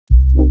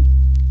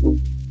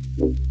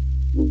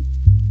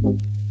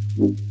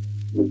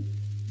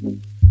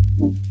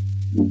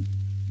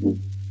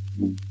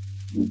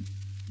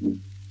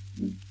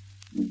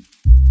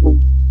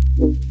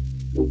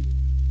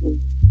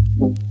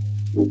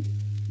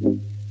Stay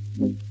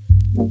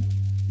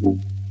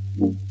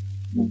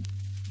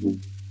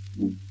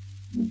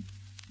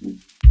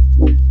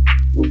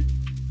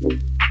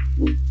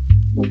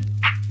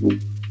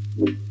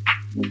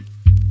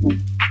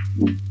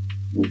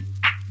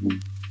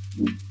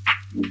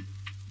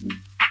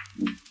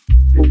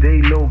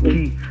low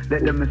key,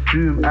 let them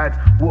assume. Add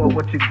water,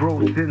 watch it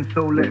grow. Sin,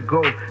 so let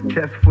go.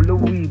 Chest full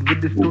of weed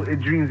with distorted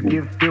dreams.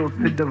 Give feels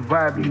to the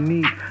vibe you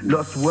need.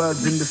 Lost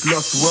words in this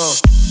lost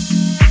world.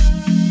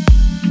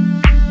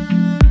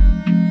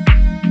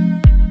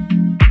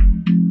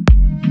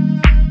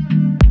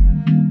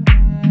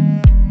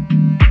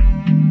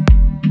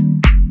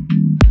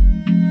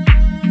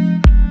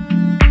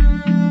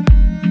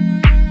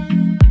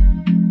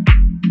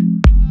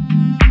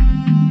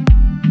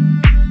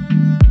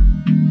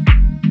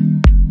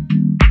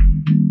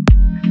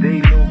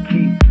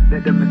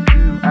 Let them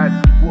assume,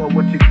 add water,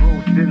 watch it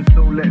grow, sin,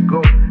 so let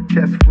go.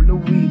 Chest full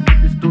of weed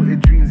with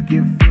distorted dreams,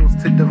 give feels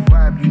to the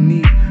vibe you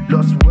need.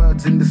 Lost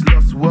words in this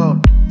lost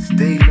world,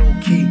 stay low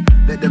key.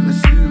 Let them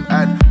assume,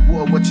 add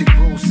water, watch it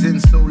grow, sin,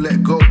 so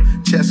let go.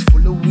 Chest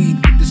full of weed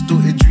with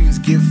distorted dreams,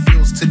 give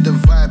feels to the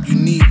vibe you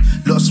need.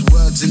 Lost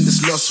words in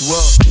this lost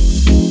world.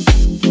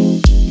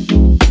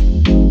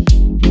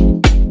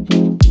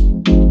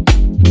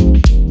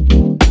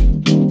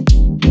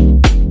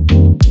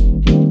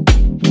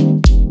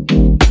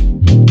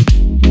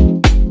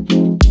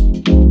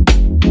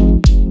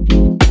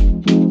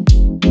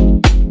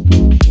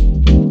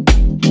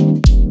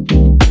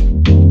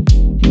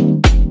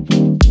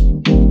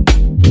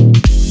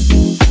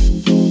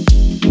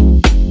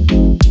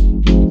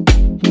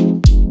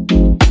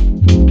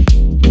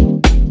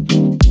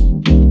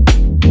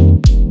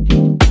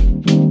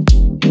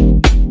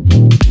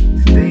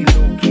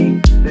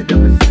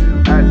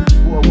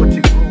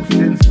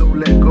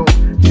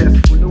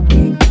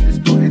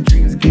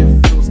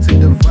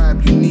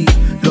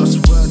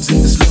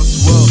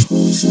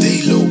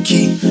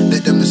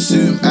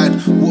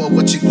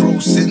 Watch it grow,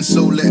 sin,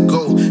 so let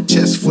go.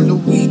 Chest full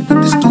of weed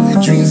with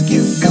distorted dreams,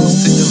 give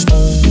feels to them.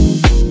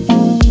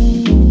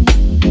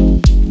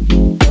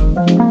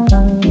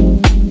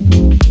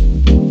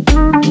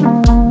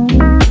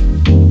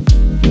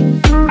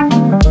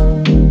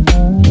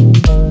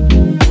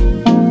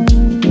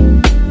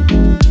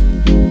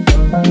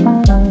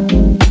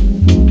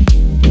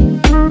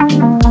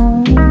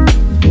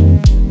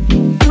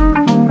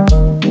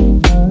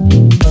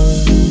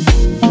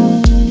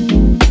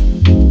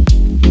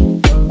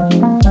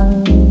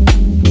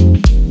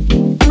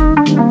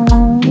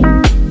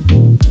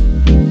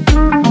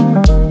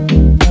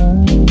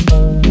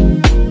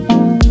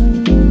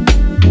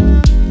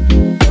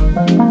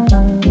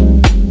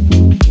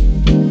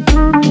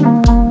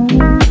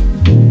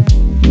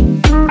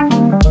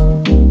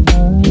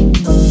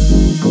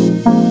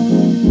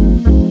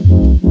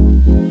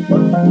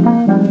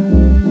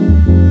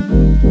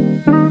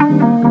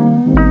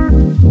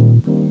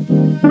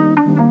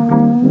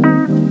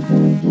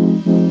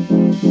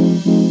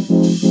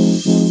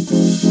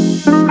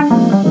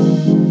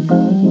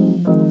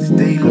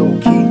 Stay low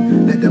key,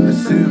 let them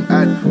assume.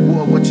 Add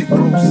water, watch it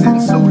grow,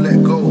 sin, so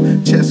let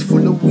go. Chest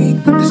full of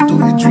weed with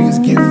distorted dreams,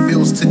 give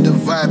feels to the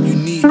vibe you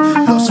need.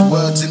 Lost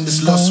words in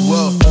this lost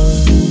world.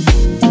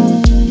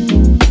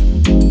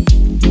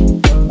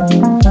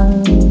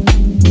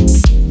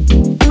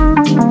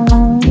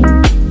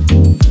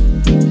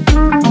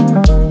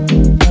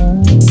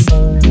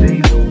 Stay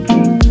low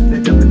key,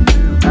 let them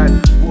assume. Add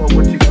water,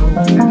 watch it grow,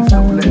 sin, so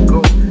let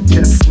go.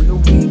 Chest full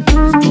of weed with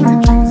distorted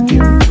dreams,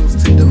 give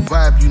feels to the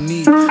vibe you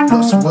need.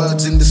 Lost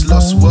words in this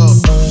lost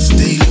world.